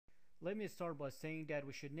Let me start by saying that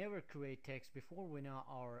we should never create text before we know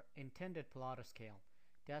our intended plotter scale.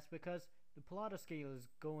 That's because the plotter scale is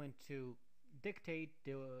going to dictate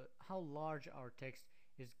how large our text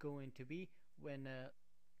is going to be when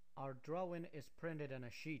our drawing is printed on a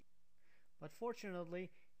sheet. But fortunately,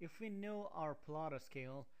 if we know our plotter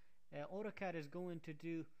scale, AutoCAD is going to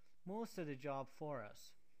do most of the job for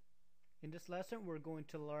us. In this lesson, we're going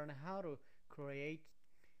to learn how to create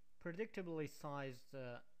predictably sized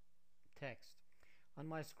text. On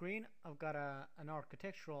my screen, I've got an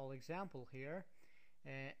architectural example here,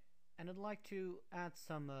 and I'd like to add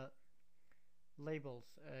some labels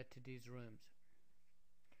to these rooms.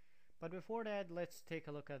 But before that, let's take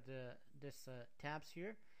a look at this tabs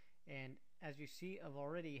here. And as you see, I've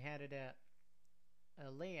already added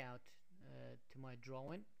a layout to my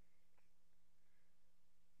drawing.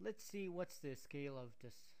 Let's see what's the scale of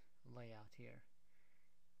this layout here.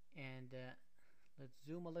 And let's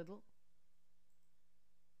zoom a little.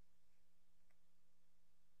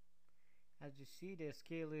 As you see, the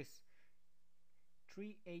scale is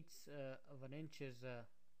 3/8 of an inch is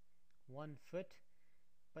 1 foot,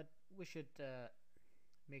 but we should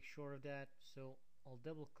make sure of that, so I'll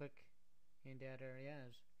double click in that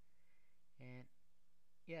areas, and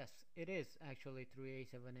yes, it is actually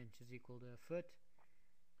 3/8 of an inch is equal to a foot.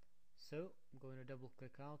 So I'm going to double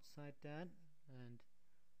click outside that and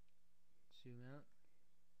zoom out.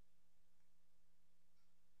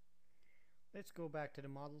 Let's go back to the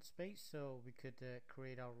model space so we could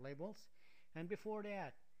create our labels. And before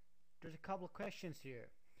that, there's a couple of questions here.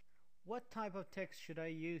 What type of text should I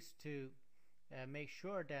use to make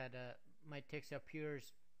sure that my text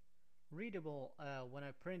appears readable when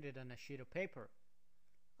I print it on a sheet of paper?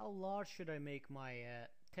 How large should I make my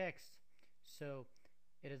text so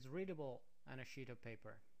it is readable on a sheet of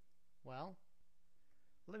paper? Well,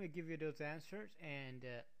 let me give you those answers, and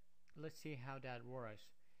let's see how that works.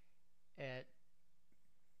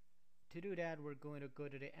 To do that, we're going to go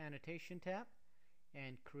to the Annotation tab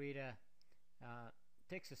and create a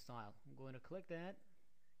text style. I'm going to click that,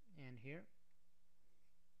 and here,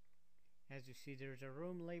 as you see, there's a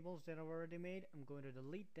room labels that I've already made. I'm going to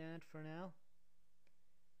delete that for now.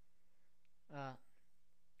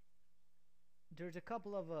 There's a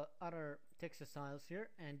couple of other text styles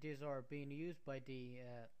here, and these are being used by the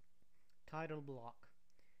title block.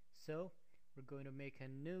 So we're going to make a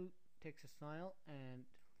new text style, and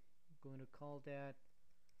I'm going to call that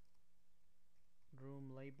room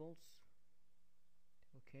labels.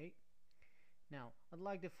 Okay. Now I'd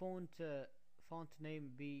like the font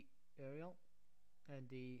name be Arial, and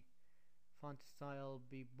the font style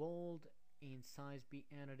be bold, and size be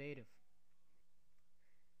annotative.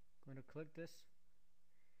 Going to click this,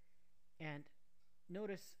 and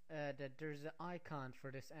notice that there's an icon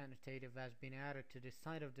for this annotative has been added to the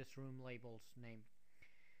side of this room labels name.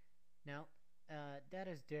 Now that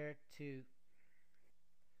is there to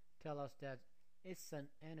tell us that it's an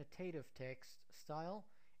annotative text style,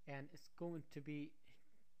 and it's going to be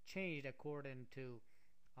changed according to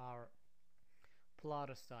our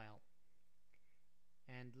plotter style.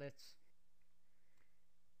 And let's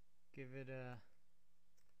give it a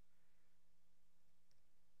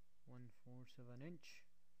 1/4 of an inch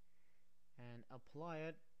and apply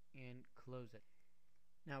it and close it.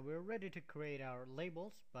 Now we're ready to create our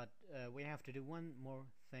labels, but we have to do one more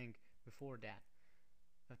thing before that.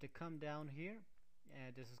 We have to come down here,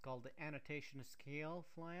 and this is called the Annotation Scale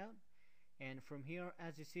Fly Out, and from here,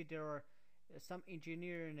 as you see, there are some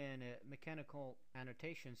engineering and mechanical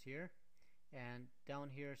annotations here, and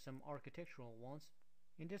down here some architectural ones.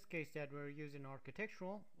 In this case that we're using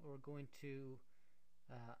architectural, we're going to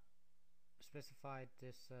specify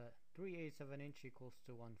this 3/8 of an inch equals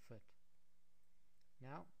to 1 foot.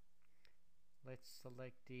 Now let's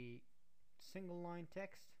select the single line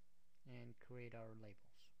text and create our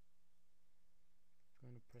labels. I'm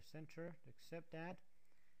going to press enter to accept that.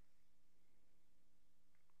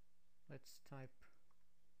 Let's type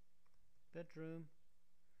bedroom,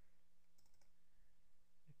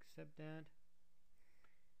 accept that,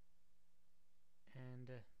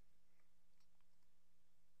 and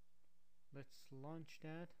let's launch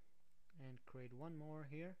that and create one more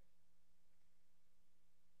here.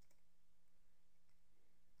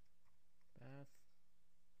 Bath.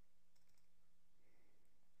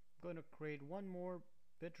 I'm going to create one more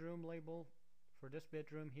bedroom label for this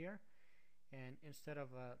bedroom here, and instead of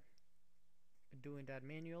doing that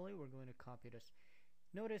manually, we're going to copy this.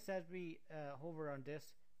 Notice as we hover on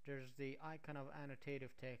this, there's the icon of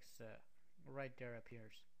annotative text right there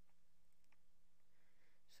appears.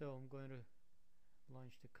 So I'm going to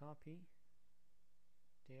launch the copy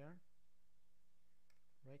there,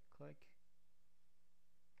 right click. click.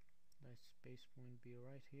 Let space point be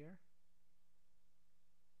right here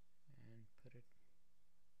and put it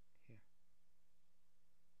here.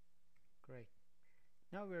 Great.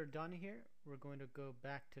 Now we're done here. We're going to go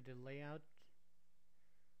back to the layout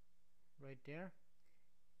right there,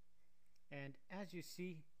 and as you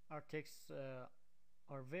see, our texts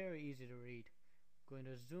are very easy to read. Going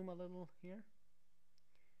to zoom a little here.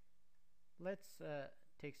 Let's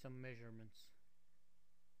take some measurements.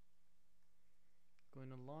 Going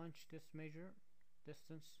to launch this measure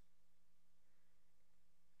distance,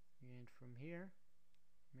 and from here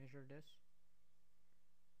measure this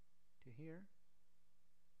to here.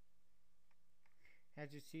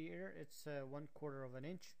 As you see here, it's 1/4 of an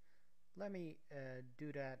inch. Let me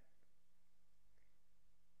do that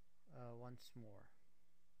once more.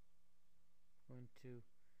 Going to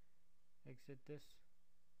exit this,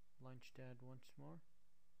 launch that once more,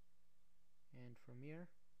 and from here,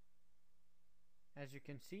 as you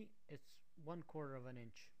can see, it's 1/4 of an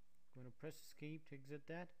inch. Going to press escape to exit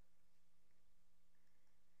that.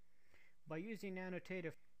 By using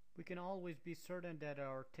annotative, we can always be certain that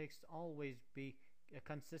our text always be a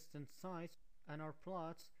consistent size, and our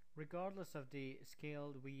plots regardless of the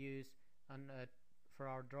scale we use for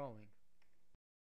our drawing.